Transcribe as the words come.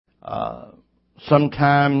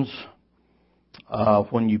Sometimes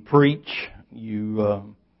when you preach,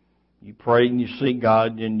 you pray and you seek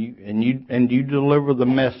God, and you deliver the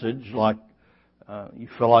message like you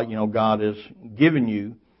feel like God is giving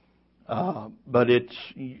you. But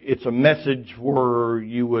it's a message where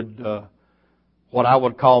you would what I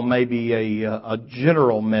would call maybe a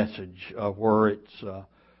general message, where it's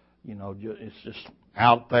it's just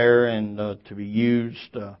out there and to be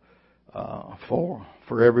used for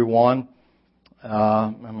everyone.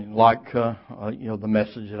 Like the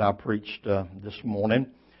message that I preached this morning.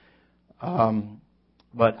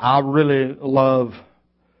 But I really love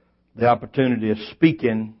the opportunity of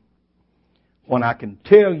speaking when I can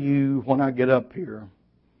tell you when I get up here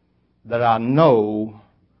that I know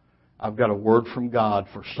I've got a word from God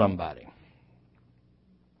for somebody.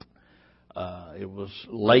 It was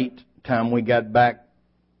late time we got back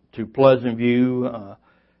to Pleasant View,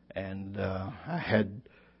 and I had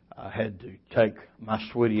to take my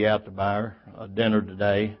sweetie out to buy her a dinner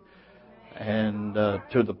today, and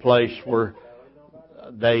to the place where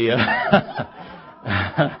they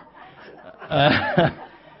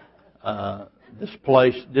this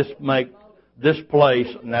place.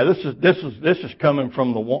 Now this is coming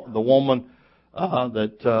from the woman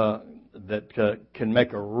that can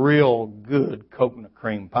make a real good coconut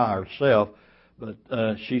cream pie herself, but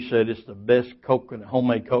she said it's the best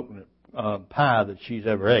homemade coconut pie that she's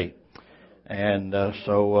ever ate, and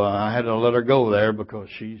so I had to let her go there because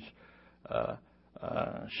she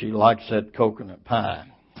likes that coconut pie.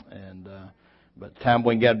 And but time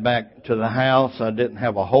we got back to the house, I didn't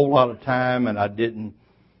have a whole lot of time, and I didn't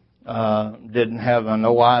have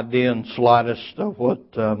no idea in slightest of what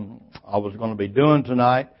I was going to be doing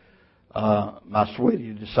tonight. My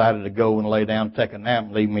sweetie decided to go and lay down, take a nap,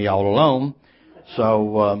 and leave me all alone.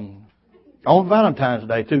 So on Valentine's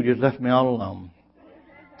Day too, just left me all alone.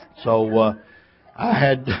 So I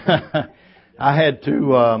had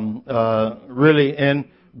to really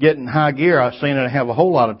get in high gear. I seen it have a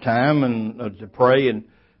whole lot of time and to pray and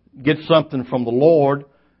get something from the Lord.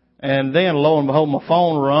 And then, lo and behold, my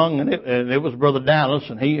phone rung, and it was Brother Dallas,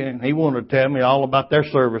 and he wanted to tell me all about their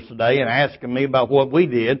service today and asking me about what we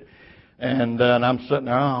did. And I'm sitting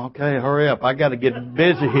there, okay, hurry up. I got to get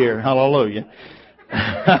busy here. Hallelujah.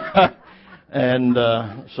 And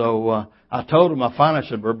so I told him, I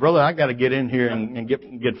said, brother, I got to get in here and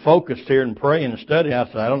get focused here and pray and study. I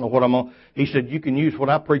said, I don't know what I'm on. He said, you can use what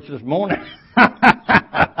I preached this morning.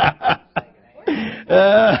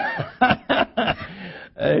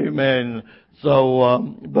 Amen. So,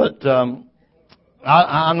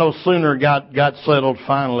 I no sooner got settled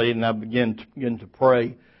finally, and I began to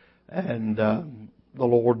pray, and the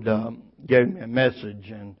Lord gave me a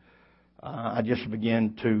message, and I just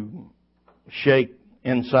began to shake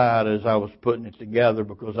inside as I was putting it together,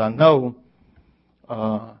 because I know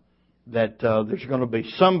that there's going to be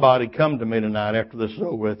somebody come to me tonight after this is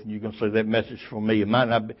over with, and you're going to say that message for me. It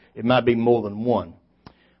might be more than one,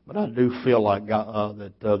 but I do feel like God,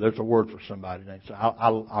 that there's a word for somebody tonight. So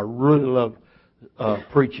I really love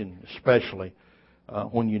preaching, especially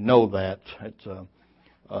when you know that. It's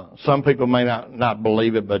some people may not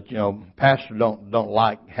believe it, but pastors don't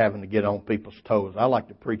like having to get on people's toes. I like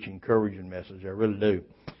to preach encouraging message. I really do,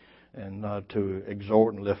 and to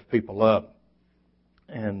exhort and lift people up.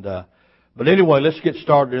 And but anyway, let's get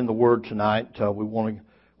started in the Word tonight. We want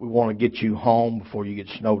to get you home before you get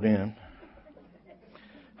snowed in.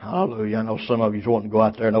 Hallelujah! I know some of you wanting to go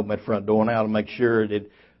out there and open that front door now to make sure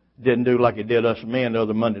it didn't do like it did us men the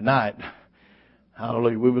other Monday night.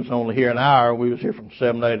 Hallelujah. We was only here an hour. We was here from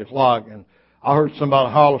 7 to 8 o'clock. And I heard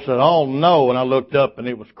somebody holler, said, oh no. And I looked up and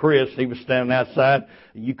it was Chris. He was standing outside.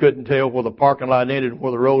 And you couldn't tell where the parking lot ended and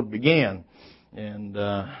where the road began. And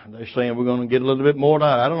they're saying we're going to get a little bit more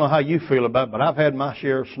tonight. I don't know how you feel about it, but I've had my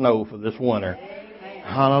share of snow for this winter. Amen.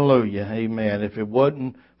 Hallelujah. Amen. If it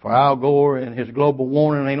wasn't for Al Gore and his global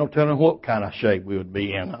warming, ain't no telling what kind of shape we would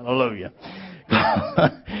be in. Hallelujah.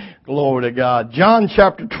 Glory to God. John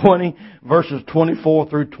chapter 20, verses 24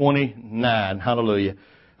 through 29. Hallelujah.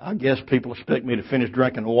 I guess people expect me to finish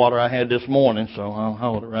drinking the water I had this morning, so I'll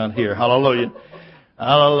hold it around here. Hallelujah.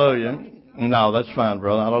 Hallelujah. No, that's fine,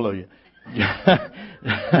 brother. Hallelujah.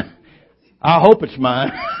 I hope it's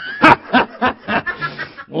mine.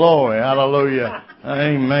 Glory. Hallelujah.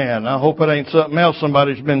 Amen. I hope it ain't something else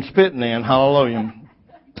somebody's been spitting in. Hallelujah.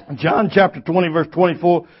 John chapter 20, verse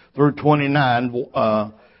 24 through 29,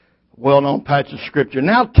 well-known passage of Scripture.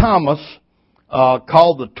 Now Thomas,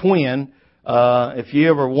 called the twin, if you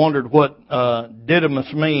ever wondered what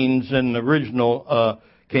Didymus means in the original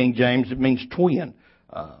King James, it means twin.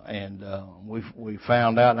 We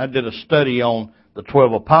found out, and I did a study on the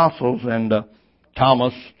 12 apostles, and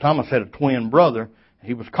Thomas had a twin brother.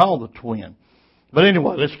 He was called the twin. But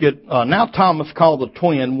anyway, let's get, now Thomas, called the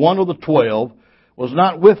twin, one of the 12, was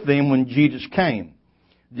not with them when Jesus came.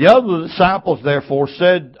 The other disciples therefore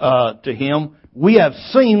said to him, "We have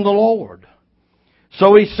seen the Lord."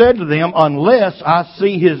 So he said to them, "Unless I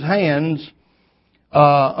see his hands,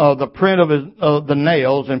 the print of the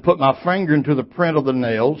nails, and put my finger into the print of the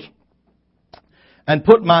nails, and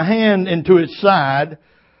put my hand into his side,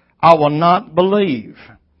 I will not believe."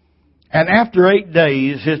 And after 8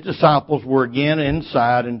 days, his disciples were again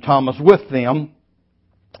inside, and Thomas with them.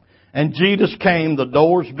 And Jesus came, the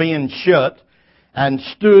doors being shut, and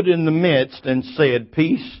stood in the midst and said,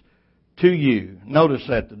 "Peace to you." Notice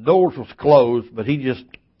that the doors was closed, but he just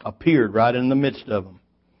appeared right in the midst of them.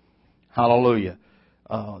 Hallelujah.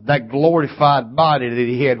 That glorified body that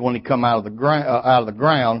he had when he come out of the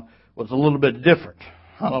ground was a little bit different.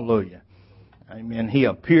 Hallelujah. Amen. He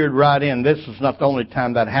appeared right in. This is not the only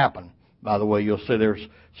time that happened. By the way, you'll see there's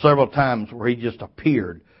several times where he just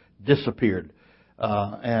appeared, disappeared.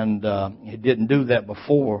 He didn't do that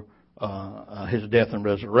before his death and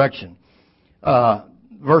resurrection.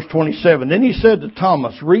 Verse 27, Then he said to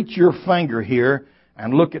Thomas, "Reach your finger here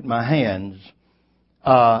and look at my hands,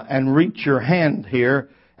 and reach your hand here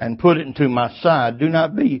and put it into my side. Do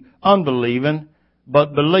not be unbelieving,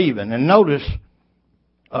 but believing." And notice,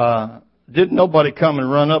 didn't nobody come and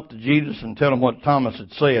run up to Jesus and tell him what Thomas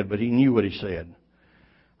had said, but he knew what he said.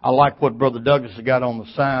 I like what Brother Douglas has got on the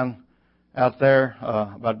sign out there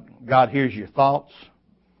about God hears your thoughts.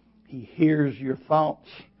 He hears your thoughts.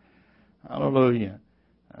 Hallelujah.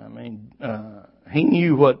 I mean, he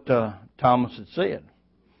knew what Thomas had said.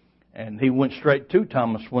 And he went straight to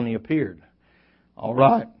Thomas when he appeared. All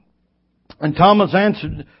right. And Thomas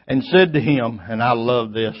answered and said to him, and I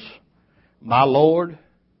love this, "My Lord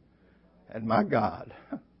and my God."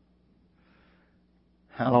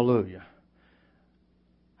 Hallelujah.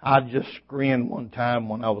 I just grinned one time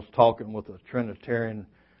when I was talking with a Trinitarian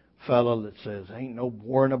fellow that says, "Ain't no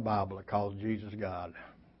war in the Bible that calls Jesus God."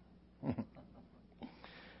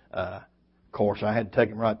 Of course, I had to take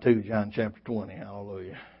him right to John chapter 20.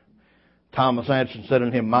 Hallelujah. Thomas answered and said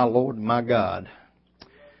unto him, "My Lord and my God."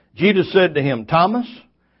 Jesus said to him, "Thomas,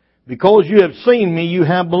 because you have seen me, you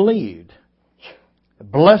have believed.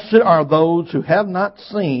 Blessed are those who have not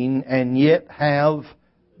seen and yet have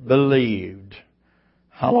believed."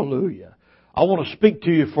 Hallelujah. I want to speak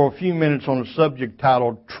to you for a few minutes on a subject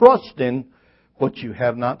titled, "Trusting What You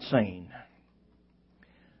Have Not Seen."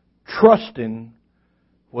 Trusting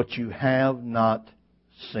what you have not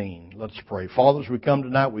seen. Let's pray. Father, as we come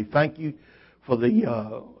tonight, we thank you for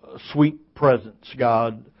the sweet presence,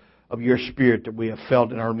 God, of your Spirit that we have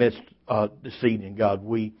felt in our midst this evening, God.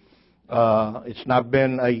 It's not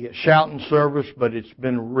been a shouting service, but it's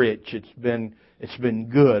been rich. It's been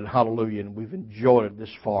good. Hallelujah. And we've enjoyed it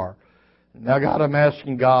this far. Now, God, I'm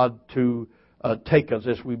asking God to take us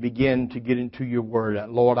as we begin to get into your word.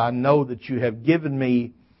 Lord, I know that you have given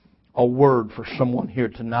me a word for someone here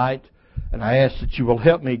tonight. And I ask that you will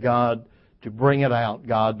help me, God, to bring it out,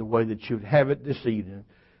 God, the way that you'd have it this evening.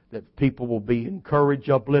 That people will be encouraged,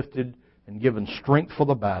 uplifted, and given strength for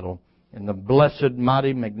the battle. In the blessed,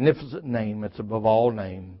 mighty, magnificent name that's above all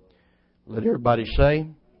name. Let everybody say,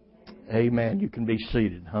 Amen. You can be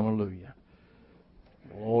seated. Hallelujah.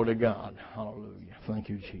 Glory to God. Hallelujah. Thank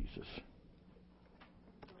you, Jesus.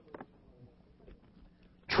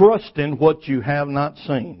 Trust in what you have not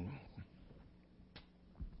seen.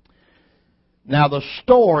 Now, the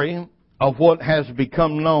story of what has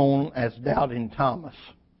become known as Doubting Thomas.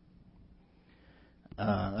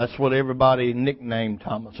 That's what everybody nicknamed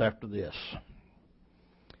Thomas after this.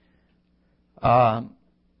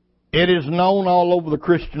 It is known all over the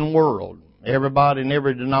Christian world. Everybody in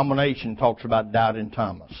every denomination talks about Doubting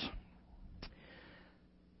Thomas.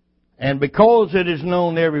 And because it is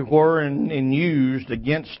known everywhere and used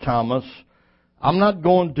against Thomas, I'm not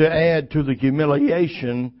going to add to the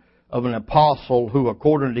humiliation of an apostle who,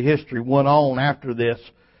 according to history, went on after this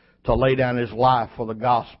to lay down his life for the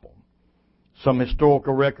gospel. Some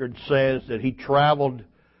historical record says that he traveled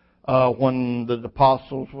when the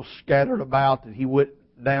apostles were scattered about, that he went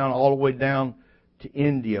down all the way down to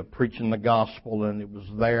India preaching the gospel, and it was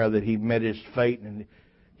there that he met his fate, and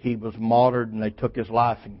he was martyred, and they took his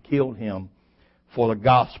life and killed him for the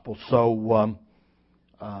gospel. So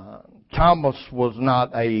Thomas was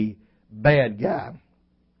not a bad guy.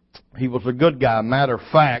 He was a good guy. Matter of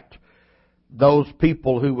fact, those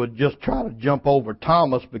people who would just try to jump over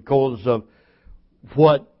Thomas because of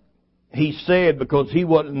what he said, because he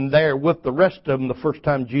wasn't there with the rest of them the first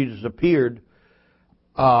time Jesus appeared,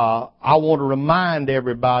 I want to remind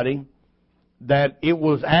everybody that it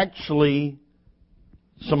was actually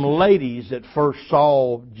some ladies that first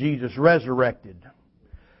saw Jesus resurrected,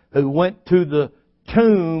 who went to the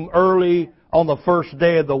tomb early on the first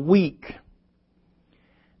day of the week.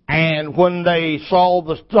 And when they saw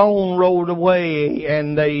the stone rolled away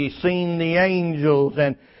and they seen the angels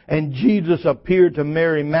and Jesus appeared to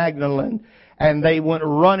Mary Magdalene and they went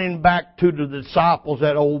running back to the disciples,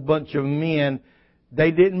 that old bunch of men,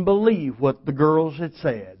 they didn't believe what the girls had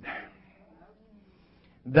said.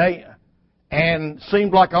 And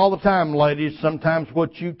seemed like all the time, ladies, sometimes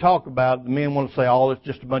what you talk about, the men want to say, oh, it's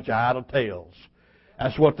just a bunch of idle tales.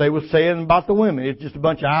 That's what they were saying about the women. It's just a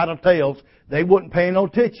bunch of idle tales. They wouldn't pay no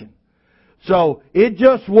attention. So it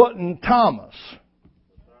just wasn't Thomas.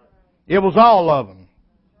 It was all of them.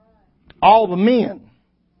 All the men.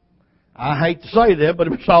 I hate to say that, but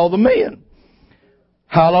it was all the men.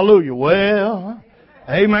 Hallelujah. Well,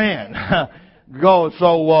 amen.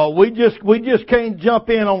 So we just can't jump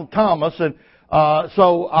in on Thomas, and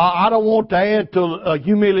so I don't want to add to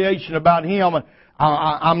humiliation about him.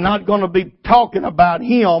 I'm not going to be talking about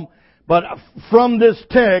him, but from this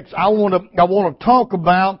text, I want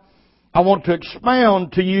to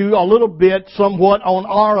expound to you a little bit, somewhat, on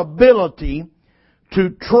our ability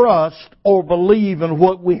to trust or believe in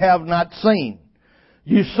what we have not seen.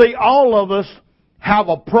 You see, all of us have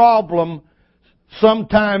a problem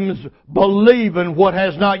sometimes believing what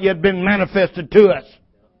has not yet been manifested to us.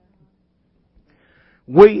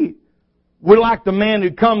 We're like the man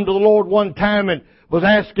who come to the Lord one time and was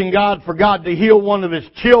asking God for God to heal one of his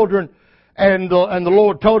children, and the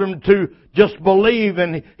Lord told him to just believe,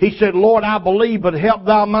 and he said, Lord, I believe, but help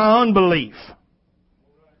thou my unbelief.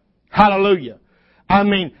 Hallelujah. I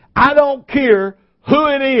mean, I don't care who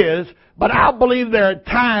it is, but I believe there are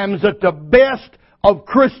times that the best of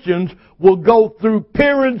Christians will go through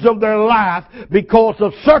periods of their life because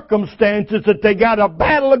of circumstances that they got to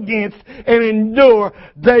battle against and endure.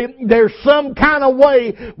 There's some kind of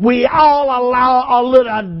way we all allow a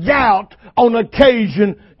little doubt on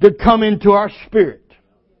occasion to come into our spirit.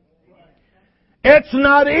 It's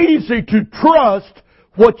not easy to trust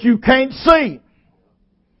what you can't see.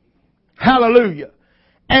 Hallelujah.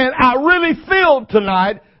 And I really feel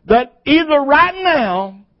tonight that either right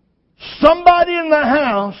now, somebody in the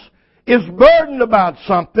house is burdened about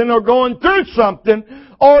something or going through something,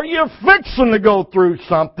 or you're fixing to go through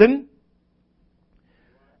something.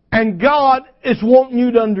 And God is wanting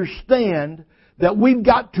you to understand that we've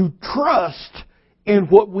got to trust in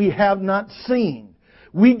what we have not seen.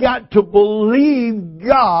 We got to believe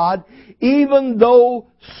God even though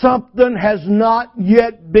something has not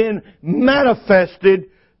yet been manifested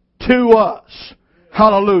to us.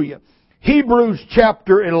 Hallelujah. Hebrews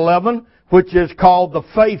chapter 11, which is called the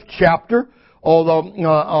faith chapter, or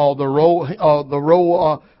the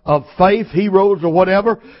row of faith, heroes or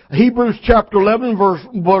whatever. Hebrews chapter 11,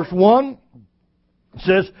 verse 1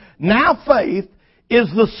 says, now faith is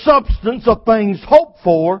the substance of things hoped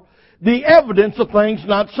for, the evidence of things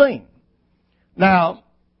not seen. Now,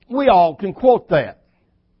 we all can quote that.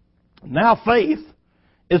 Now faith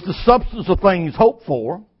is the substance of things hoped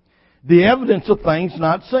for, the evidence of things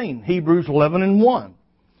not seen. Hebrews 11:1.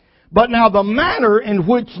 But now the manner in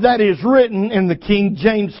which that is written in the King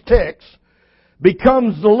James text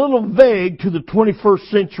becomes a little vague to the 21st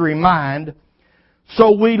century mind,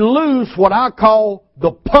 so we lose what I call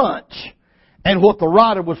the punch and what the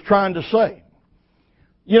writer was trying to say.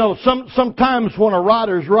 You know, sometimes when a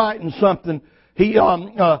writer's writing something, he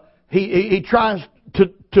tries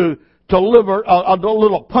to deliver a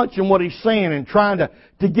little punch in what he's saying and trying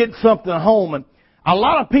to get something home. And a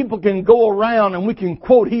lot of people can go around and we can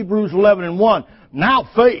quote Hebrews 11:1. Now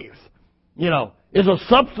faith, is a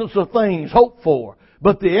substance of things hoped for,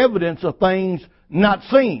 but the evidence of things not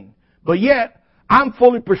seen. But yet, I'm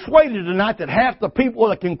fully persuaded tonight that half the people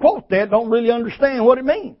that can quote that don't really understand what it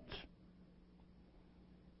means.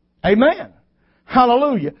 Amen.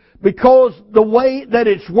 Hallelujah. Because the way that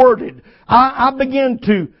it's worded, I begin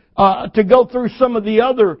to go through some of the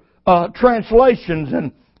other translations,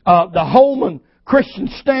 and the Holman Christian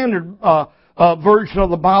Standard version of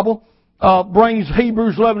the Bible brings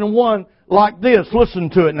Hebrews 11:1 like this. Listen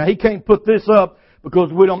to it. Now he can't put this up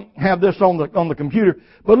because we don't have this on the computer.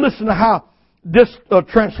 But listen to how this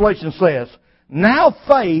translation says: now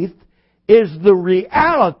faith is the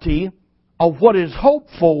reality of what is hoped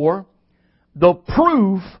for, the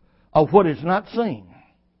proof of what is not seen.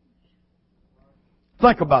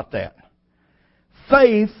 Think about that.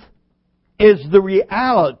 Faith is the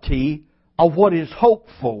reality of what is hoped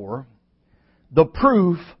for, the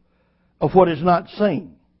proof of what is not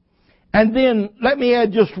seen. And then let me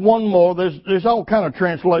add just one more. There's all kind of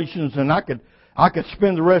translations, and I could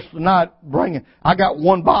spend the rest of the night bringing. I got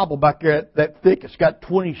one Bible back there that thick. It's got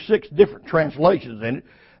 26 different translations in it,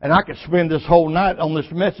 and I could spend this whole night on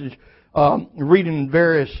this message reading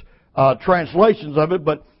various translations of it.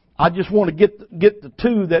 But I just want to get the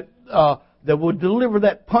two that will deliver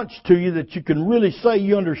that punch to you, that you can really say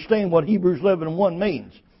you understand what Hebrews 11:1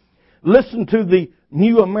 means. Listen to the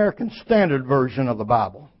New American Standard Version of the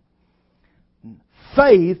Bible.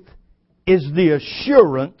 Faith is the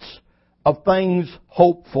assurance of things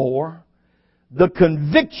hoped for, the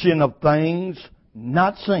conviction of things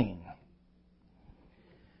not seen.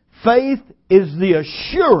 Faith is the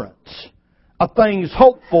assurance of things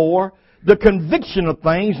hoped for, the conviction of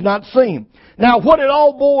things not seen. Now, what it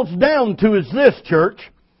all boils down to is this, church.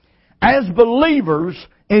 As believers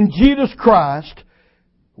in Jesus Christ,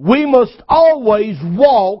 we must always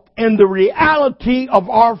walk in the reality of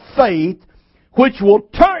our faith, which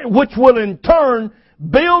will in turn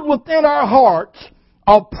build within our hearts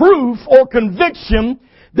a proof or conviction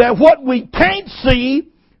that what we can't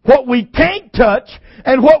see, what we can't touch,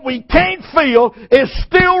 and what we can't feel is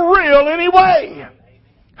still real anyway.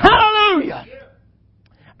 Hallelujah!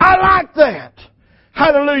 I like that.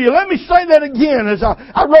 Hallelujah. Let me say that again as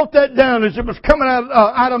I wrote that down as it was coming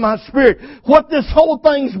out of my spirit. What this whole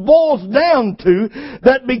thing boils down to,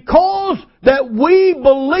 that because that we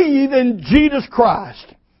believe in Jesus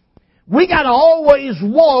Christ, we got to always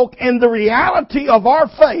walk in the reality of our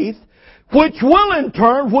faith, which will in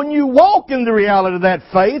turn, when you walk in the reality of that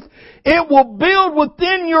faith, it will build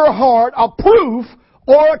within your heart a proof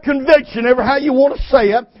or a conviction, ever how you want to say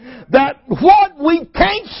it, that what we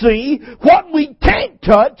can't see, what we can't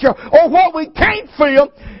touch, or what we can't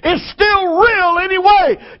feel is still real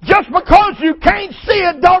anyway. Just because you can't see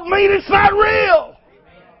it don't mean it's not real.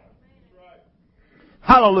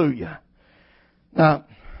 Hallelujah. Now,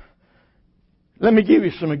 let me give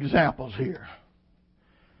you some examples here.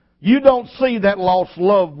 You don't see that lost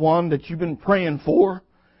loved one that you've been praying for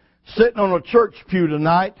sitting on a church pew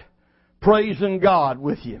tonight praising God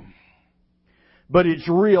with you. But it's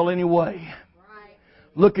real anyway.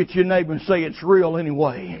 Look at your neighbor and say, it's real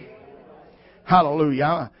anyway.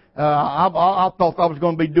 Hallelujah. I thought I was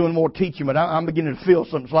going to be doing more teaching, but I'm beginning to feel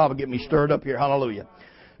something so get me stirred up here. Hallelujah.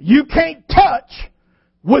 You can't touch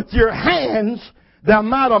with your hands the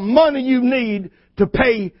amount of money you need to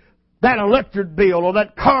pay that electric bill or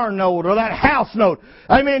that car note or that house note.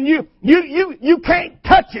 I mean, you can't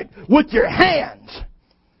touch it with your hands.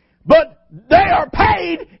 But they are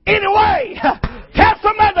paid anyway. Tell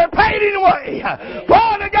somebody they're paid anyway.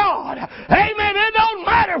 Glory to God. Amen. It don't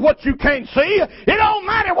matter what you can't see. It don't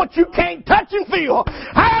matter what you can't touch and feel.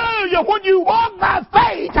 Hallelujah. When you walk by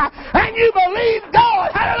faith and you believe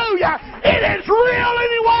God, hallelujah, it is real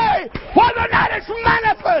anyway. Whether or not it's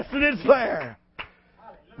manifested, it's there.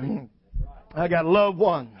 I got loved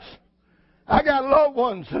ones. I got loved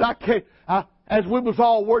ones that I can't, as we was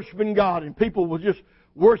all worshiping God and people were just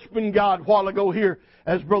worshiping God a while ago here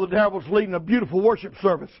as Brother Darrell was leading a beautiful worship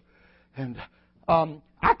service. And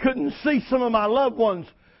I couldn't see some of my loved ones,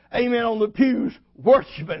 amen, on the pews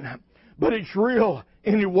worshiping. But it's real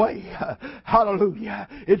anyway. Hallelujah.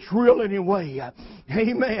 It's real anyway.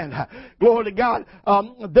 Amen. Glory to God.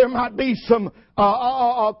 There might be some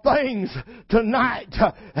things tonight,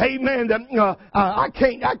 amen, that I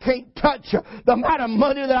can't touch the amount of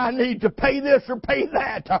money that I need to pay this or pay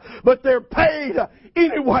that, but they're paid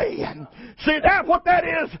anyway. See, that what that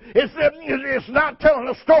is, it's not telling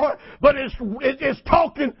a story, but it's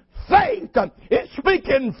talking faith. It's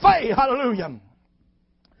speaking faith. Hallelujah.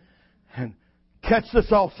 And catch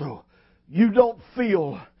this also. You don't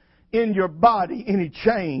feel in your body any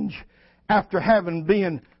change after having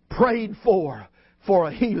been prayed for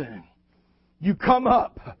a healing. You come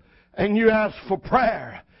up and you ask for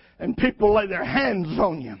prayer and people lay their hands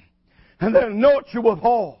on you and they anoint you with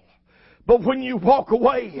oil. But when you walk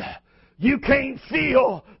away, you can't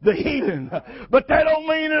feel the healing. But that don't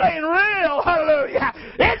mean it ain't real. Hallelujah.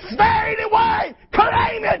 It's there anyway.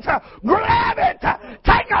 Claim it. Grab it.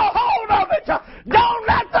 Take a hold of it. Don't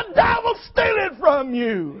let the devil steal it from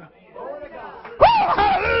you. Oh,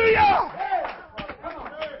 hallelujah.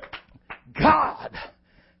 God,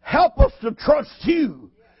 help us to trust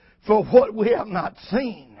you for what we have not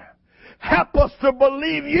seen. Help us to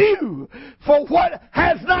believe you for what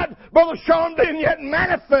has not, Brother Sean, been yet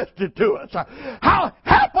manifested to us.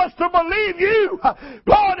 Help us to believe you,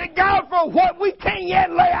 glory to God, for what we can't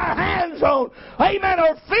yet lay our hands on, amen,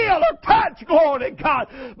 or feel or touch, glory to God.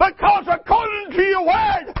 Because according to your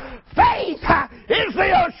word, faith is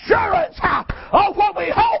the assurance of what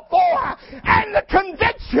we hope for, and the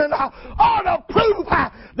conviction ought to prove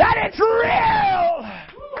that it's real.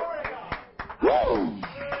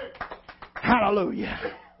 Hallelujah.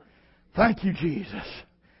 Thank you, Jesus.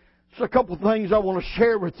 So a couple of things I want to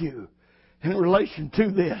share with you in relation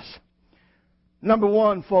to this. Number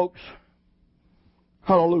one, folks,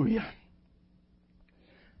 hallelujah.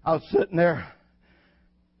 I was sitting there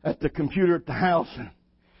at the computer at the house and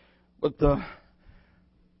with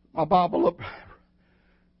my Bible up,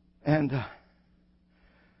 and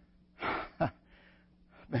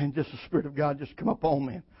man, just the Spirit of God just come up on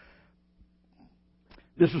me.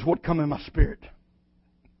 This is what come in my spirit.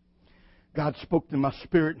 God spoke to my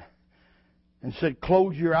spirit and said,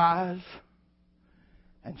 close your eyes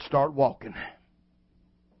and start walking.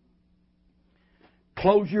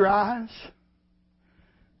 Close your eyes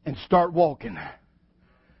and start walking.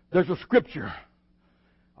 There's a scripture,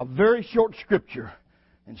 a very short scripture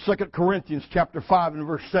in 2 Corinthians chapter 5 and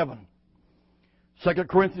verse 7. 2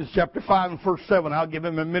 Corinthians chapter 5 and verse 7. I'll give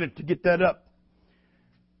him a minute to get that up.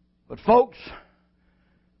 But folks,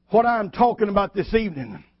 what I'm talking about this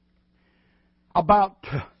evening, about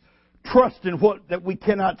trusting what that we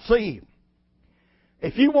cannot see.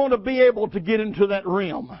 If you want to be able to get into that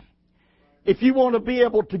realm, if you want to be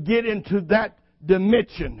able to get into that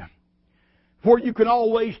dimension where you can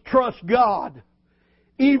always trust God,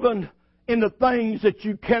 even in the things that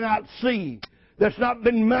you cannot see, that's not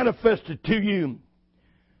been manifested to you,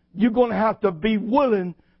 you're going to have to be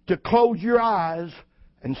willing to close your eyes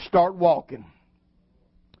and start walking.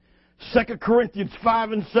 2 Corinthians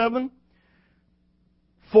 5 and 7,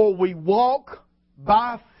 for we walk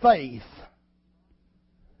by faith,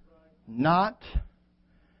 not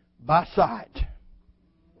by sight.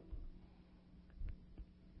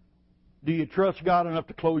 Do you trust God enough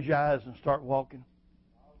to close your eyes and start walking?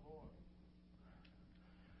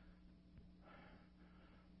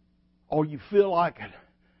 Or you feel like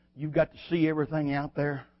you've got to see everything out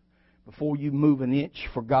there before you move an inch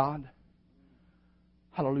for God?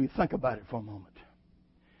 Hallelujah. Think about it for a moment.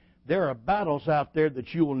 There are battles out there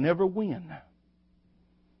that you will never win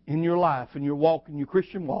in your life, in your walk, in your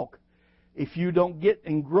Christian walk, if you don't get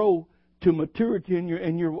and grow to maturity in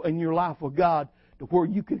your life with God, to where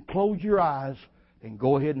you can close your eyes and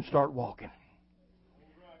go ahead and start walking.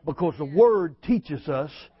 Because the Word teaches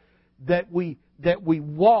us that we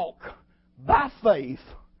walk by faith,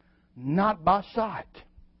 not by sight.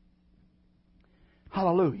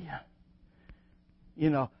 Hallelujah. You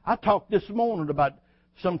know, I talked this morning about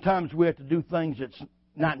sometimes we have to do things that's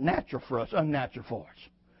not natural for us, unnatural for us.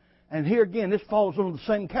 And here again, this falls under the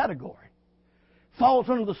same category. Falls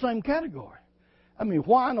under the same category. I mean,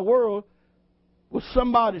 why in the world would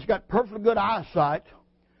somebody that's got perfectly good eyesight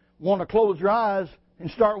want to close their eyes and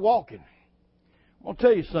start walking? I'll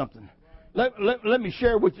tell you something. Let me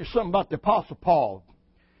share with you something about the Apostle Paul.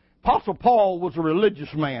 Apostle Paul was a religious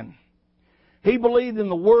man. He believed in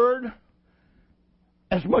the Word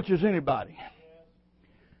as much as anybody.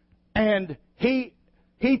 And he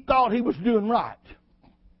thought he was doing right.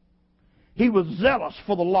 He was zealous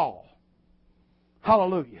for the law.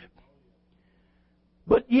 Hallelujah.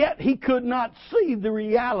 But yet he could not see the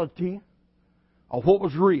reality of what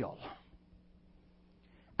was real.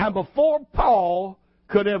 And before Paul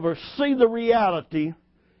could ever see the reality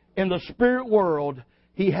in the spirit world,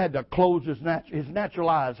 he had to close his natural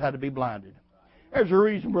eyes had to be blinded. There's a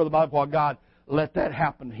reason, Brother Bob, why God let that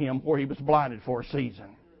happen to him, where he was blinded for a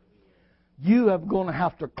season. You are going to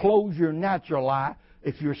have to close your natural eye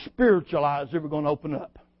if your spiritual eye is ever going to open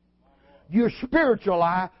up. Your spiritual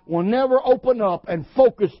eye will never open up and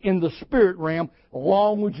focus in the spirit realm as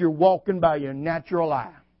long as you're walking by your natural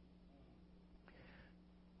eye.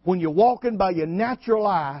 When you're walking by your natural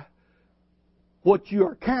eye, what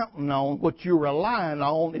you're counting on, what you're relying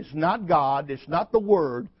on is not God, it's not the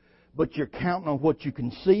Word, but you're counting on what you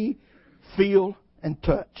can see, feel, and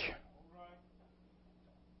touch.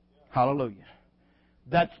 Hallelujah.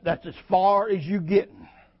 That's as far as you're getting.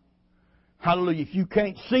 Hallelujah. If you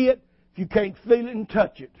can't see it, if you can't feel it and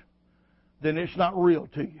touch it, then it's not real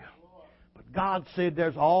to you. But God said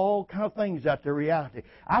there's all kind of things out there, reality.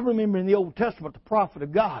 I remember in the Old Testament, the prophet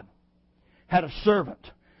of God had a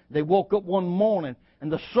servant. They woke up one morning,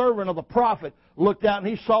 and the servant of the prophet looked out, and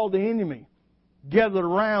he saw the enemy gathered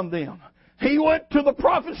around them. He went to the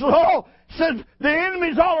prophet and said, the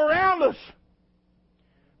enemy's all around us.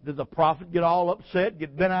 Did the prophet get all upset,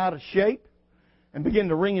 get bent out of shape, and begin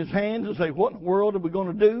to wring his hands and say, what in the world are we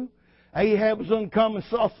going to do? Ahab is going to come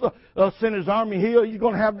and send his army here. He's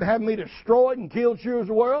going to have me destroyed and killed sure as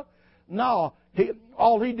the world. No,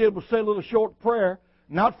 all he did was say a little short prayer,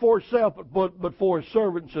 Not for himself, but for his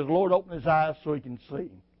servant. And says, Lord, open his eyes so he can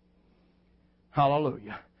see.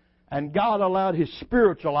 Hallelujah. And God allowed his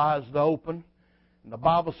spiritual eyes to open. And the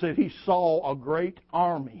Bible said he saw a great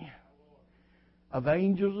army of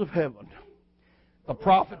angels of heaven. The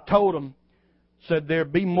prophet told him, said, there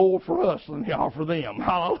be more for us than there are for them.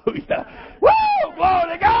 Hallelujah. Woo!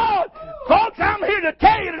 Glory to God! Folks, I'm here to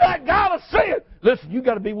tell you tonight, God will see it. Listen, you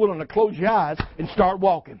got to be willing to close your eyes and start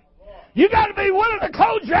walking. You got to be willing to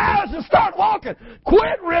close your eyes and start walking.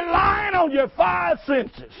 Quit relying on your five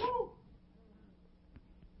senses.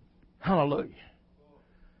 Hallelujah.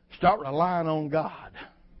 Start relying on God.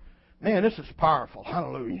 Man, this is powerful.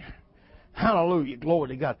 Hallelujah. Hallelujah. Glory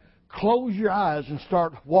to God. Close your eyes and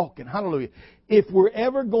start walking. Hallelujah. If we're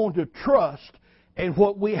ever going to trust in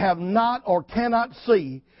what we have not or cannot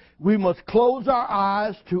see, we must close our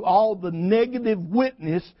eyes to all the negative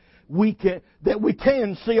witness that we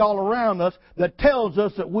can see all around us that tells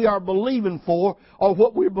us that we are believing for or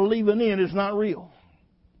what we're believing in is not real.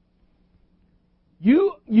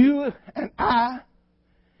 You and I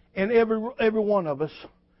and every one of us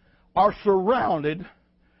are surrounded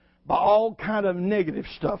by all kind of negative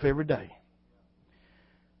stuff every day.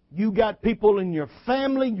 You got people in your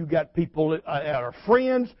family, you got people that are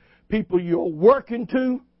friends, people you're working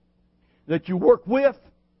to, that you work with.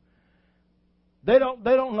 They don't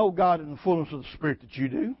know God in the fullness of the Spirit that you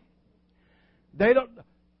do.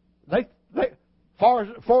 Far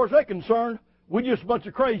as they're concerned, we're just a bunch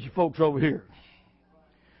of crazy folks over here.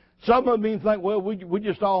 Some of them even think, well, we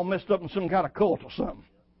just all messed up in some kind of cult or something.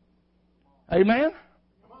 Amen?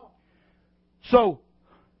 So,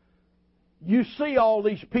 you see all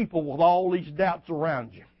these people with all these doubts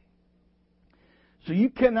around you. So you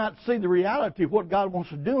cannot see the reality of what God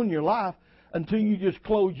wants to do in your life until you just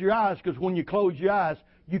close your eyes, because when you close your eyes,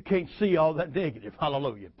 you can't see all that negative.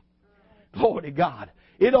 Hallelujah. Glory to God.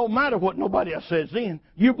 It don't matter what nobody else says then.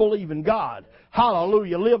 You believe in God.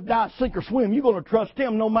 Hallelujah. Live, die, sink, or swim. You're going to trust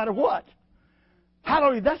Him no matter what.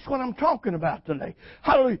 Hallelujah. That's what I'm talking about today.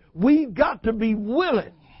 Hallelujah. We've got to be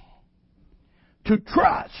willing to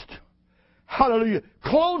trust. Hallelujah.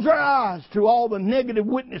 Close our eyes to all the negative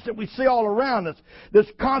witness that we see all around us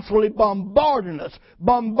that's constantly bombarding us,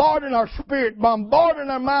 bombarding our spirit, bombarding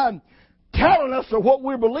our mind, telling us that what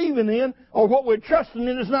we're believing in or what we're trusting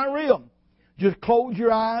in is not real. Just close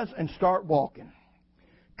your eyes and start walking.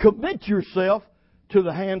 Commit yourself to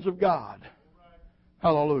the hands of God.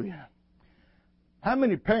 Hallelujah. How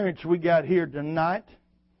many parents we got here tonight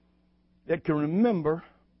that can remember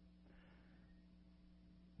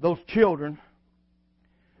those children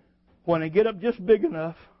when they get up just big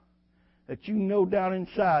enough that you know down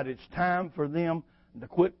inside it's time for them to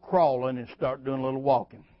quit crawling and start doing a little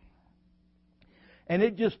walking? And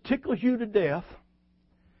it just tickles you to death,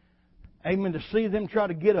 amen, to see them try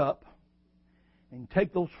to get up and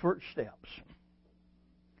take those first steps.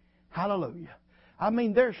 Hallelujah. I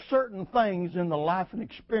mean, there's certain things in the life and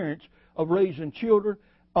experience of raising children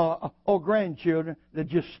or grandchildren that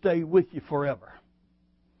just stay with you forever.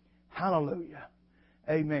 Hallelujah.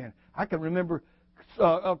 Amen. I can remember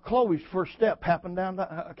Chloe's first step happened down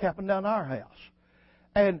our house.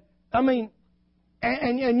 And, I mean,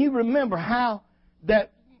 and you remember how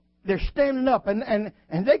that they're standing up and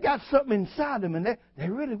they got something inside them and they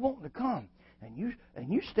really wanting to come. And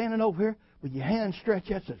you standing over here with your hand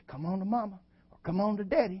stretched out, says, come on to Mama, or come on to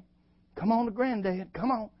Daddy, come on to Granddad,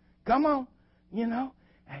 come on, you know.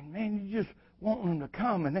 And man, you just want them to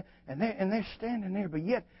come, and they're standing there, but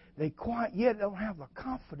yet they don't have the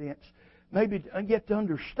confidence, maybe yet to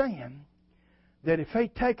understand that if they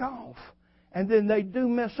take off and then they do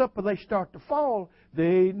mess up or they start to fall,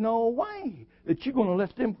 there ain't no way that you're going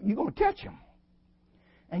to catch them.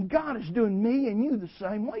 And God is doing me and you the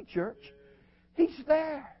same way, church. He's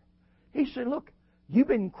there. He said, look, you've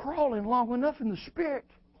been crawling long enough in the Spirit.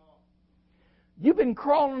 You've been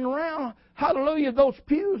crawling around, hallelujah, those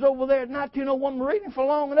pews over there at 1901 Meridian for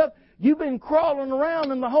long enough. You've been crawling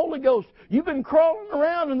around in the Holy Ghost. You've been crawling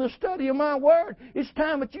around in the study of my Word. It's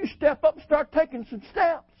time that you step up and start taking some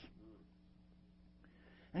steps.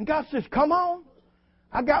 And God says, come on.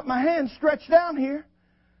 I got my hand stretched down here.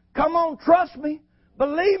 Come on, trust me.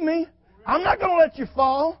 Believe me. I'm not going to let you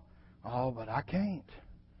fall. Oh, but I can't.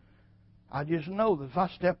 I just know that if I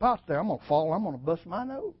step out there, I'm going to fall. I'm going to bust my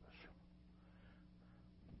nose.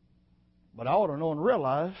 But I ought to know and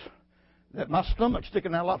realize that my stomach's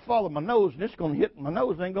sticking out a lot farther than my nose, and it's going to hit my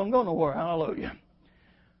nose. Ain't going to go nowhere. Hallelujah.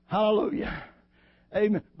 Hallelujah.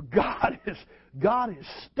 Amen. God is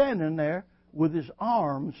standing there with His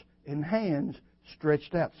arms and hands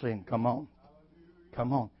stretched out, saying, come on.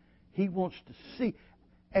 Come on. He wants to see.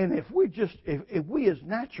 And if we as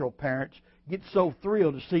natural parents get so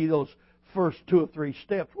thrilled to see those first 2 or 3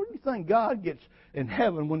 steps, what do you think God gets in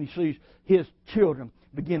heaven when He sees His children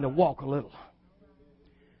begin to walk a little?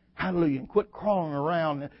 Hallelujah. And quit crawling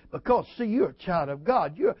around. Because, see, you're a child of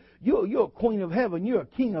God. You're a queen of heaven. You're a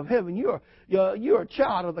king of heaven. You're a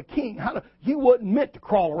child of the king. You wasn't meant to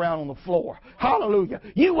crawl around on the floor. Hallelujah.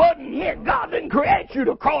 You wasn't meant. God didn't create you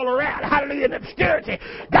to crawl around. Hallelujah. In obscurity.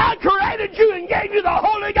 God created you and gave you the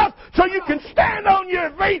Holy Ghost so you can stand on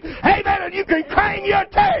your feet. Amen. And you can claim your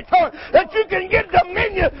territory. That you can get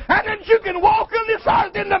dominion. And that you can walk on this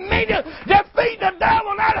earth in dominion. Defeat the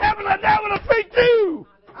devil, not having the devil defeat you.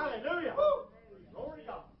 Hallelujah. Glory to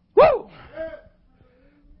God.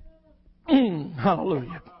 Woo!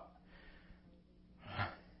 Hallelujah.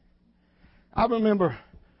 I remember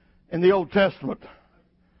in the Old Testament,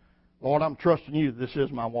 Lord, I'm trusting you. This is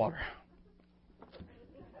my water.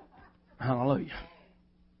 Hallelujah.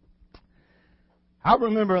 I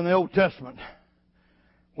remember in the Old Testament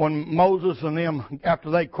when Moses and them, after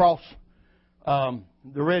they crossed the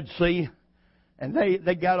Red Sea, and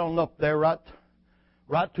they got on up there right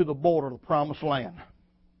to the border of the Promised Land,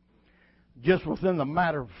 just within the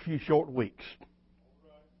matter of a few short weeks.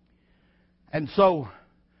 And so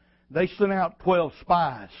they sent out 12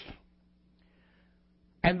 spies,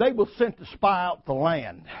 and they were sent to spy out the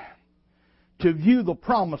land, to view the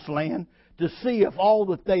Promised Land, to see if all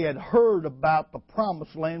that they had heard about the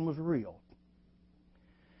Promised Land was real.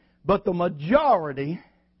 But the majority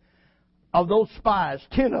of those spies,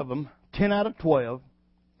 10 of them, 10 out of 12,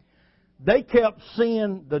 they kept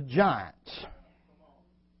seeing the giants.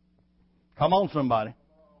 Come on, somebody.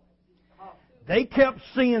 They kept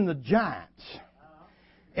seeing the giants.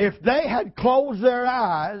 If they had closed their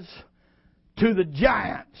eyes to the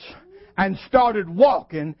giants and started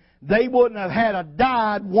walking, they wouldn't have had to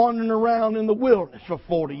died wandering around in the wilderness for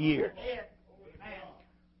 40 years.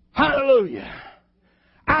 Hallelujah.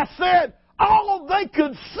 I said all they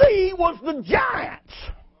could see was the giants.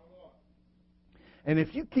 And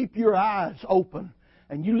if you keep your eyes open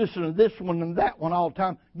and you listen to this one and that one all the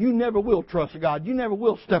time, you never will trust God. You never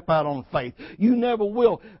will step out on faith. You never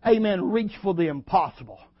will, amen, reach for the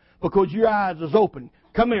impossible because your eyes is open.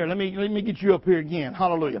 Come here. Let me get you up here again.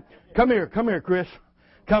 Hallelujah. Come here, Chris.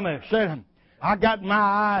 Come here. Stand. I got my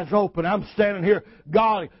eyes open. I'm standing here.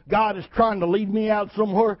 God is trying to lead me out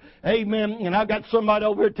somewhere. Amen. And I got somebody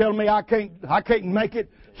over here telling me I can't make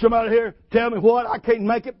it. Somebody here tell me what? I can't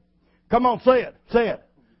make it. Come on, say it. Say it.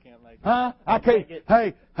 Huh? I can't.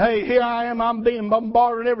 Hey, here I am. I'm being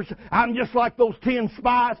bombarded every. I'm just like those 10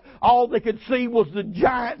 spies. All they could see was the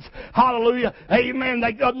giants. Hallelujah. Amen.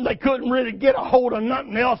 They couldn't really get a hold of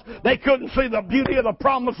nothing else. They couldn't see the beauty of the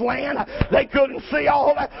Promised Land. They couldn't see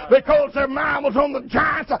all that because their mind was on the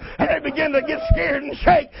giants, and they began to get scared and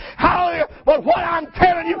shake. Hallelujah. But what I'm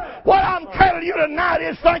telling you tonight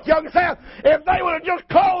is, thank you, understand, if they would have just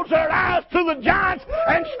closed their eyes to the giants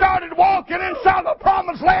and started walking inside the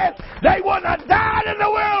Promised Land, they wouldn't have died in the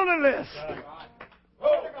wilderness.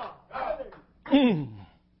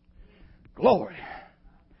 Glory.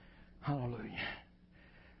 Hallelujah.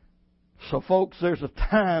 So, folks, there's a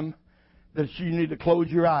time that you need to close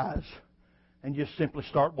your eyes and just simply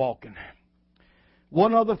start walking.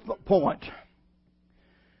 One other point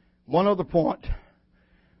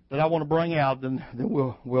that I want to bring out, then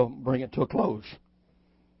we'll bring it to a close.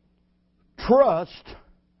 Trust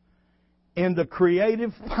in the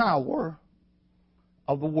creative power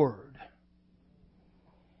of the Word.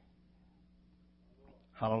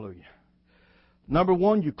 Hallelujah. Number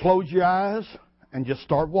one, you close your eyes and just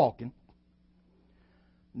start walking.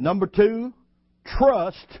 Number two,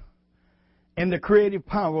 trust in the creative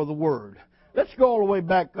power of the Word. Let's go all the way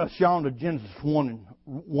back, Sean, to Genesis 1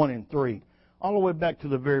 and 3. All the way back to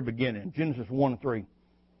the very beginning, Genesis 1 and 3.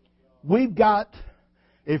 We've got,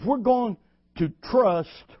 if we're going to trust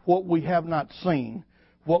what we have not seen,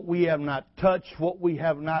 what we have not touched, what we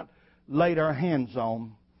have not laid our hands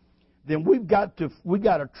on, then we've got to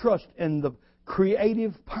trust in the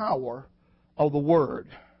creative power of the Word.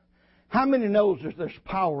 How many knows there's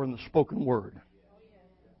power in the spoken Word?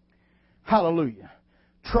 Hallelujah.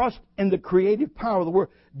 Trust in the creative power of the Word.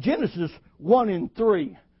 Genesis 1 and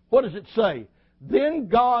 3. What does it say? Then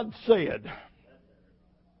God said,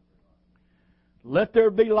 "Let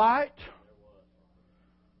there be light."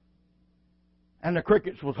 And the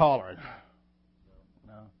crickets was hollering.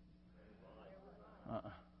 No.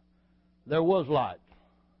 There was light.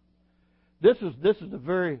 This is the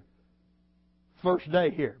very first day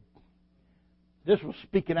here. This was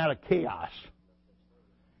speaking out of chaos.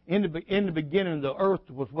 In the beginning, the earth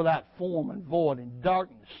was without form and void, and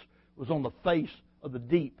darkness was on the face of the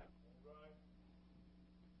deep.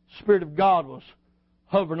 Spirit of God was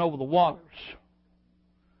hovering over the waters.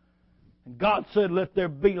 And God said, let there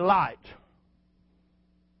be light.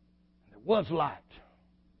 There was light.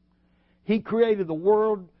 He created the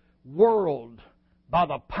world by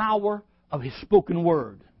the power of His spoken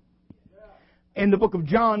word. In the book of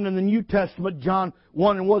John in the New Testament, John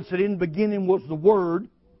 1:1 said, in the beginning was the Word.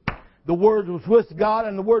 The Word was with God,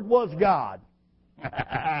 and the Word was God.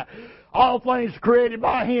 All things created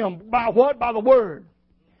by Him. By what? By the Word.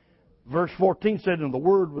 Verse 14 said, and the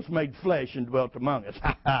Word was made flesh and dwelt among us.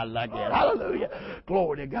 I like that. Hallelujah.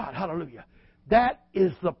 Glory to God. Hallelujah. That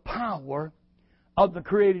is the power of the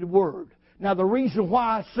created Word. Now, the reason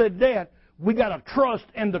why I said that, we got to trust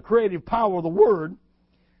in the creative power of the Word.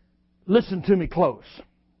 Listen to me close.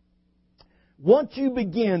 Once you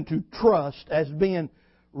begin to trust as being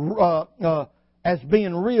real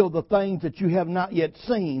the things that you have not yet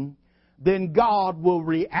seen, then God will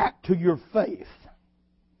react to your faith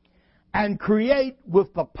and create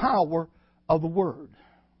with the power of the Word.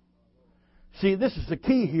 See, this is the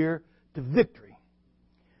key here to victory.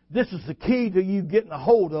 This is the key to you getting a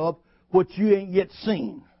hold of what you ain't yet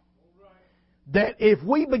seen. That if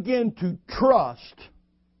we begin to trust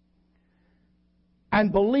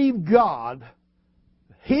and believe God,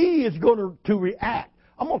 He is going to react.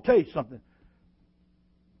 I'm going to tell you something.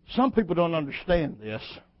 Some people don't understand this.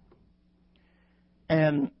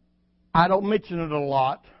 And I don't mention it a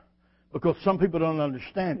lot because some people don't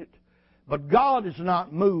understand it. But God is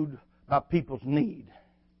not moved by people's need.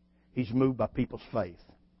 He's moved by people's faith.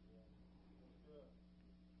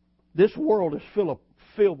 This world is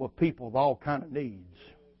filled with people with all kinds of needs.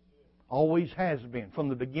 Always has been. From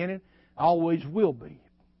the beginning, always will be.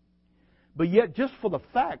 But yet, just for the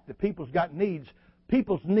fact that people's got needs,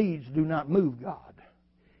 people's needs do not move God.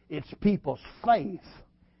 It's people's faith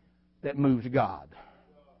that moves God.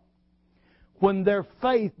 When their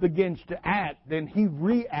faith begins to act, then He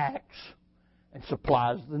reacts and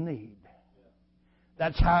supplies the need.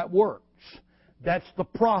 That's how it works. That's the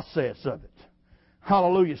process of it.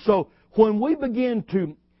 Hallelujah. So when we begin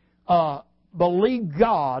to believe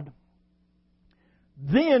God,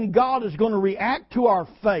 then God is going to react to our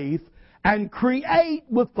faith and create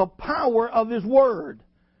with the power of His Word.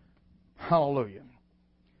 Hallelujah.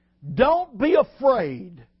 Don't be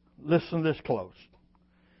afraid. Listen to this close.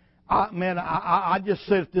 I just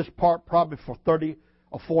said this part probably for 30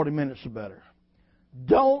 or 40 minutes or better.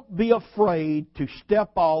 Don't be afraid to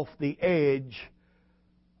step off the edge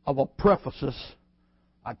of a precipice,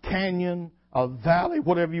 a canyon, a valley,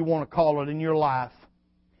 whatever you want to call it in your life,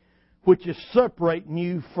 which is separating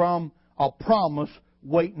you from a promise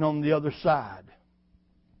waiting on the other side.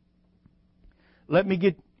 Let me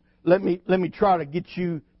try to get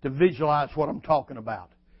you to visualize what I'm talking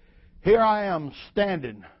about. Here I am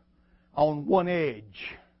standing on one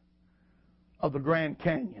edge of the Grand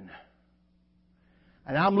Canyon.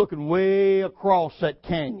 And I'm looking way across that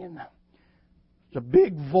canyon. It's a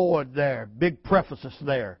big void there, big precipice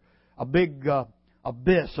there, a big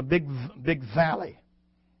abyss, a big valley.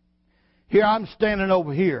 Here I'm standing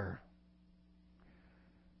over here.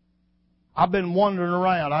 I've been wandering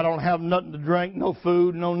around. I don't have nothing to drink, no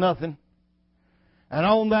food, no nothing. And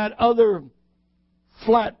on that other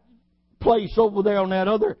flat place over there on that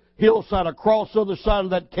other hillside across the other side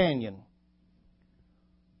of that canyon.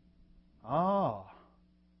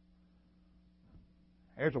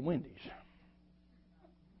 There's a Wendy's.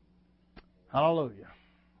 Hallelujah.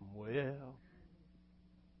 Well.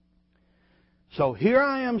 So here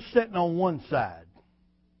I am sitting on one side.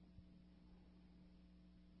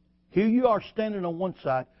 Here you are standing on one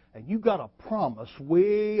side, and you got a promise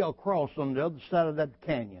way across on the other side of that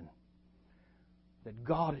canyon that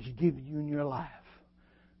God has given you in your life.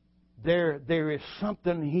 There is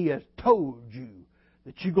something He has told you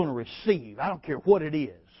that you're going to receive. I don't care what it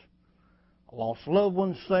is. A lost loved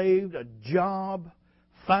one saved, a job,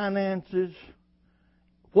 finances,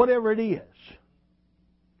 whatever it is.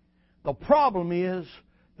 The problem is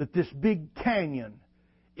that this big canyon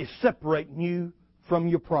is separating you from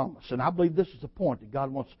your promise. And I believe this is the point that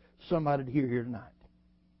God wants somebody to hear here tonight.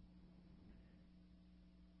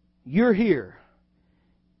 You're here.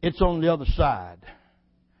 It's on the other side.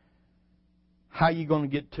 How are you going to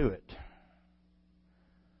get to it?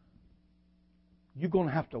 You're going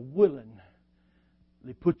to have to willingly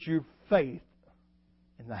put your faith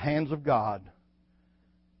in the hands of God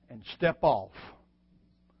and step off.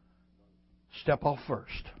 Step off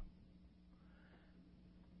first.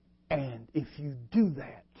 And if you do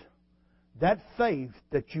that, that faith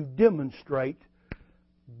that you demonstrate,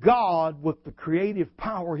 God, with the creative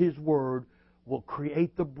power of His Word, will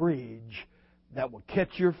create the bridge that will catch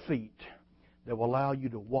your feet, that will allow you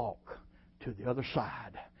to walk to the other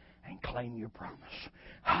side and claim your promise.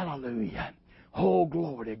 Hallelujah. Oh,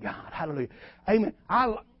 glory to God. Hallelujah. Amen.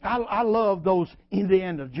 I love those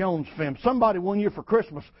Indiana Jones films. Somebody one year for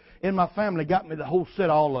Christmas in my family got me the whole set,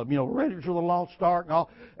 all of them. You know, Raiders of the Lost Ark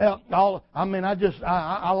and all. I mean,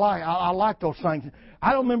 I like those things.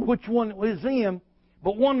 I don't remember which one it was in,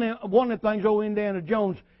 but one of the things, old Indiana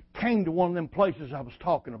Jones came to one of them places I was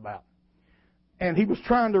talking about. And he was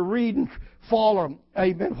trying to read and follow,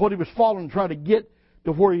 amen, what he was following and try to get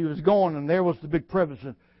to where he was going. And there was the big crevice.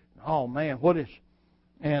 And, oh, man, what is...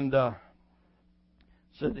 And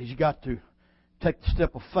said he's got to take the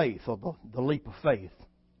step of faith, or the leap of faith.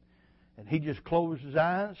 And he just closed his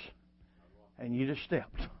eyes, and you just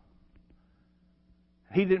stepped.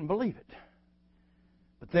 He didn't believe it.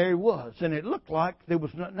 But there he was, and it looked like there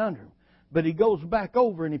was nothing under him. But he goes back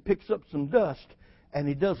over, and he picks up some dust, and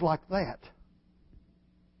he does like that.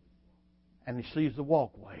 And he sees the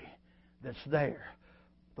walkway that's there.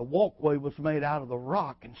 The walkway was made out of the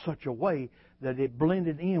rock in such a way that it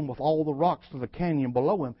blended in with all the rocks of the canyon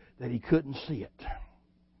below him that he couldn't see it.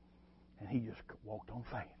 And he just walked on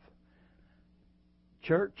faith.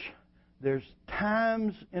 Church, there's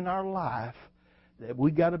times in our life that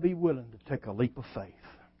we got to be willing to take a leap of faith.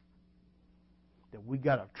 That we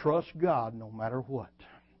got to trust God no matter what.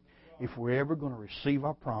 If we're ever going to receive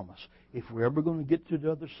our promise, if we're ever going to get to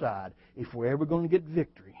the other side, if we're ever going to get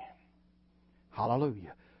victory,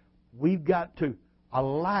 hallelujah, we've got to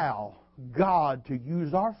allow God to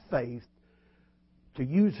use our faith, to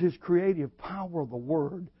use His creative power of the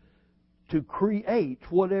Word, to create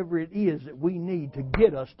whatever it is that we need to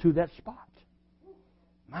get us to that spot.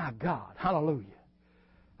 My God, hallelujah.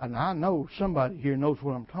 And I know somebody here knows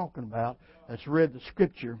what I'm talking about that's read the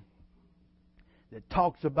Scripture that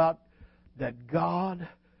talks about that God,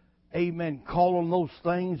 amen, calling those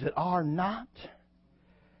things that are not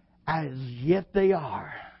as yet they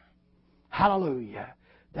are. Hallelujah.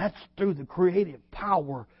 That's through the creative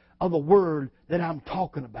power of the Word that I'm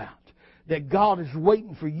talking about. That God is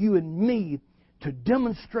waiting for you and me to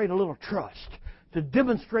demonstrate a little trust, to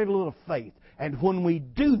demonstrate a little faith. And when we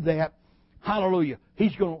do that, hallelujah,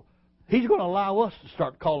 He's going to allow us to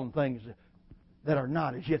start calling things that are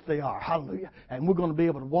not as yet they are. Hallelujah. And we're going to be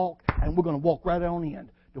able to walk, and we're going to walk right on in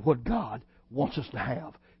to what God wants us to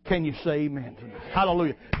have. Can you say amen tonight?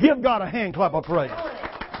 Hallelujah. Give God a hand clap of praise.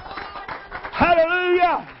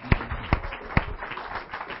 Hallelujah.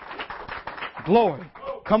 Glory.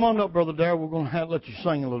 Come on up, Brother Darrell. We're going to let you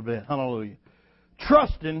sing a little bit. Hallelujah.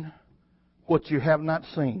 Trusting what you have not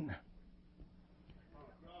seen.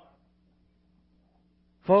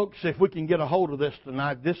 Folks, if we can get a hold of this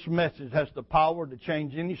tonight, this message has the power to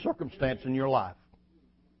change any circumstance in your life.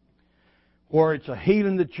 Where it's a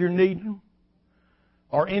healing that you're needing,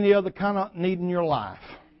 or any other kind of need in your life.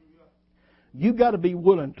 You got to be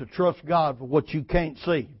willing to trust God for what you can't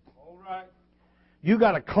see. All right. You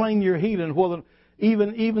got to claim your healing, whether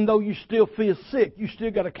even though you still feel sick, you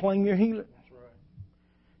still got to claim your healing. That's right.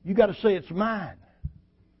 You got to say it's mine.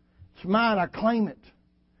 It's mine. I claim it.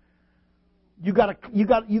 You got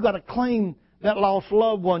to claim that lost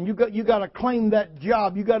loved one. You got to claim that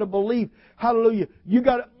job. You got to believe. Hallelujah. You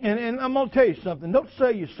got to, and I'm going to tell you something. Don't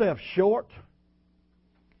sell yourself short.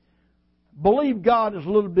 Believe God is a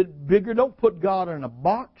little bit bigger. Don't put God in a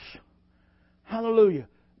box. Hallelujah.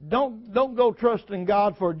 Don't go trusting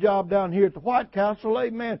God for a job down here at the White Castle.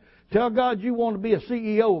 Amen. Tell God you want to be a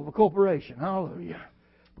CEO of a corporation. Hallelujah.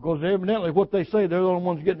 Because evidently what they say, they're the only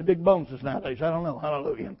ones getting the big bonuses nowadays. I don't know.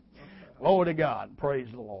 Hallelujah. Glory to God. Praise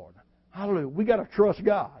the Lord. Hallelujah. We got to trust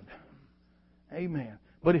God. Amen.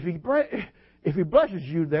 But if He blesses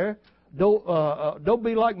you there, don't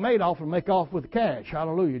be like Madoff and make off with the cash.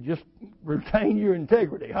 Hallelujah. Just retain your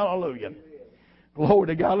integrity. Hallelujah. Glory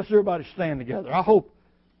to God. Let's everybody stand together. I hope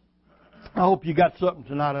you got something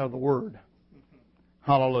tonight out of the Word.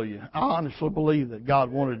 Hallelujah. I honestly believe that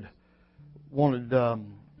God wanted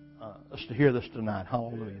us to hear this tonight.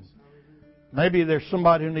 Hallelujah. Maybe there's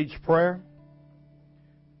somebody who needs prayer.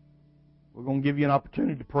 We're going to give you an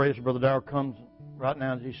opportunity to pray as Brother Darrell comes right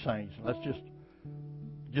now as he sings. Let's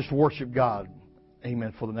just worship God.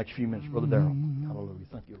 Amen. For the next few minutes, Brother Darrell. Hallelujah.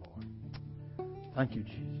 Thank you, Lord. Thank you,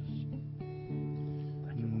 Jesus.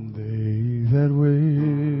 Thank you, Lord. They that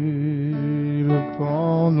wait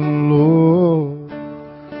upon the Lord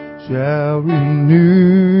shall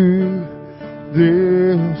renew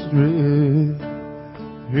their strength.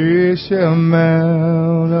 They shall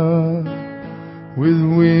mount up with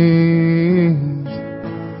wings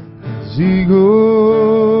as eagles.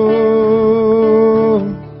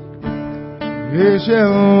 They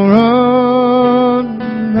shall run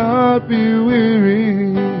not be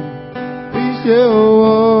weary. He shall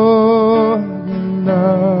walk and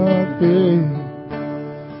not faint.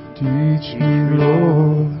 Teach me,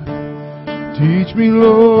 Lord. Teach me,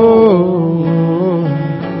 Lord,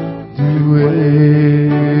 the way.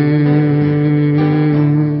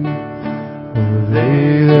 For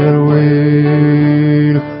they that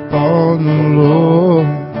wait upon the Lord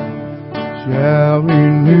shall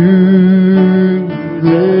renew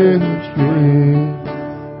their strength.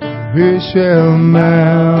 They shall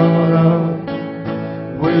mount up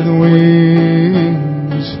with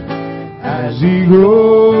wings as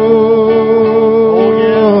eagles.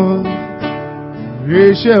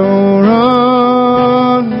 They shall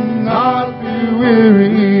run, not be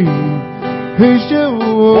weary. They shall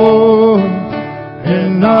walk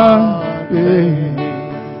and not faint.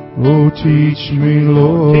 Oh, teach me,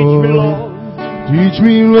 Lord. Teach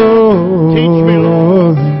me, Lord. Teach me,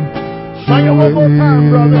 Lord. Sing it one more time,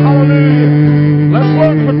 brother. Hallelujah. Let's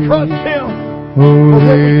learn to trust Him. Oh,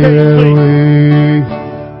 they that wait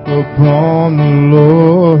upon the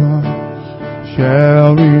Lord shall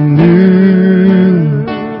renew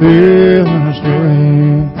their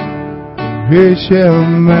strength. They shall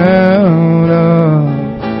mount